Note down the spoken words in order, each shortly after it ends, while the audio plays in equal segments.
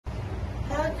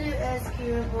you ask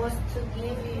your boss to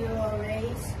give you a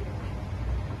raise?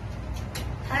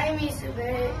 Time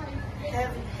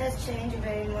has changed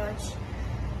very much.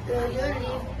 You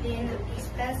live in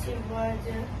expensive world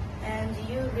and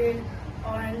you will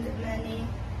earn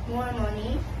more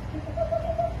money.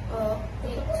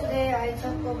 Today I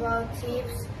talk about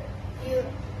tips. You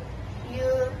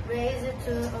raise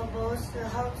to a boss.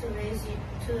 How to raise it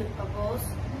to a boss?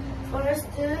 First,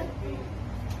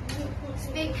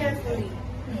 speak carefully.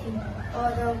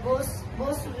 The boss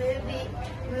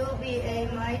will be a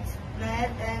mad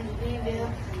and we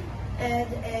will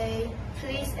add a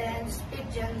please and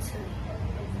speak gently.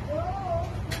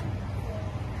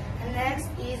 And next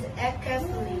is act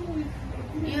carefully.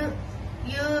 You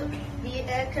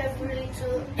act carefully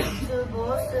to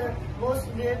boss. Boss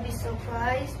will be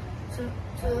surprised to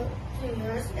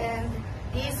yours, and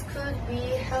this could be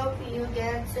help you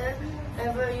get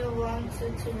whatever you want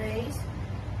to raise.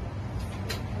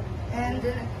 And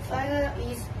then final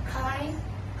is kind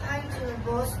to the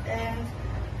boss and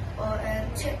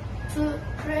to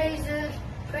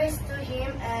praise to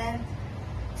him and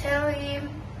tell him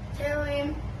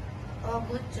a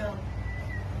good job.